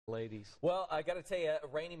ladies. Well, I got to tell you, a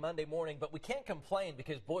rainy Monday morning, but we can't complain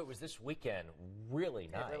because, boy, was this weekend really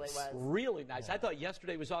nice. It really was. Really nice. Yeah. I thought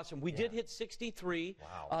yesterday was awesome. We did hit 63.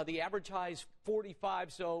 Wow. The average high is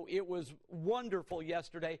 45, so it was wonderful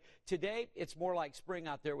yesterday. Today, it's more like spring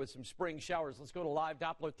out there with some spring showers. Let's go to live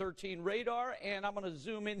Doppler 13 radar, and I'm going to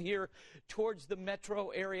zoom in here towards the metro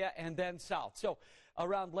area and then south. So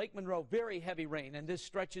around Lake Monroe, very heavy rain, and this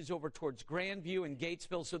stretches over towards Grandview and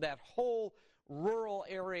Gatesville, so that whole rural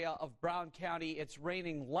area of Brown County. It's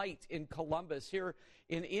raining light in Columbus. Here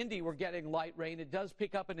in Indy, we're getting light rain. It does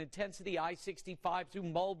pick up in intensity. I-65 through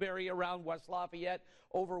Mulberry around West Lafayette,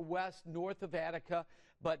 over west, north of Attica.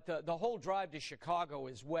 But the whole drive to Chicago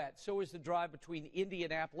is wet. So is the drive between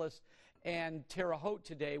Indianapolis and Terre Haute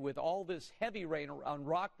today with all this heavy rain around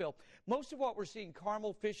Rockville. Most of what we're seeing,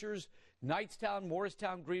 Carmel, Fishers, Knightstown,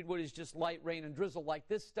 Morristown, Greenwood, is just light rain and drizzle like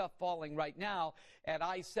this stuff falling right now at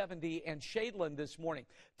I-70 and Shadeland this morning.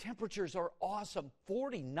 Temperatures are awesome.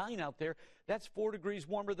 49 out there. That's 4 degrees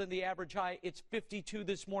warmer than the average high. It's 52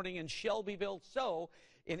 this morning in Shelbyville. So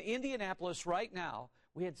in Indianapolis right now,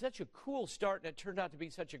 we had such a cool start, and it turned out to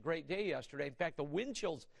be such a great day yesterday. In fact, the wind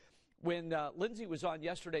chills when Lindsay was on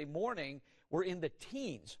yesterday morning were in the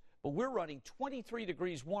teens. But we're running 23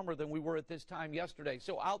 degrees warmer than we were at this time yesterday.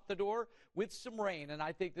 So out the door with some rain, and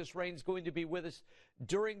I think this rain's going to be with us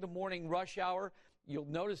during the morning rush hour. You'll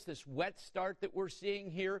notice this wet start that we're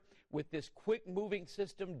seeing here with this quick-moving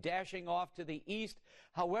system dashing off to the east.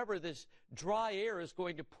 However, this dry air is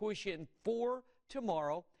going to push in for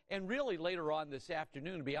tomorrow and really later on this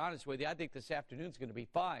afternoon. To be honest with you, I think this afternoon's going to be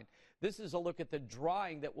fine. This is a look at the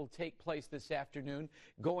drying that will take place this afternoon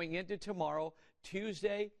going into tomorrow.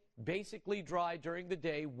 Tuesday, basically dry during the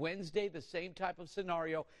day. Wednesday, the same type of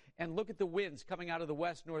scenario. And look at the winds coming out of the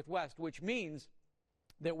west-northwest, which means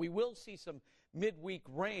that we will see some midweek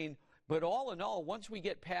rain. But all in all, once we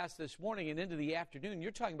get past this morning and into the afternoon,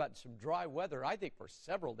 you're talking about some dry weather, I think, for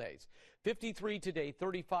several days. 53 today,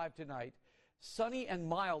 35 tonight. Sunny and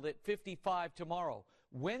mild at 55 tomorrow.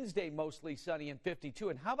 Wednesday, mostly sunny and 52.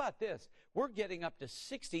 And how about this? We're getting up to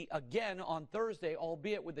 60 again on Thursday,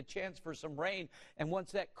 albeit with a chance for some rain. And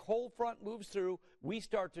once that cold front moves through, we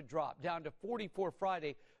start to drop down to 44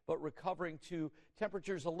 Friday, but recovering to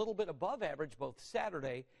temperatures a little bit above average both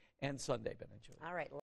Saturday and Sunday, Ben and Julie. All right.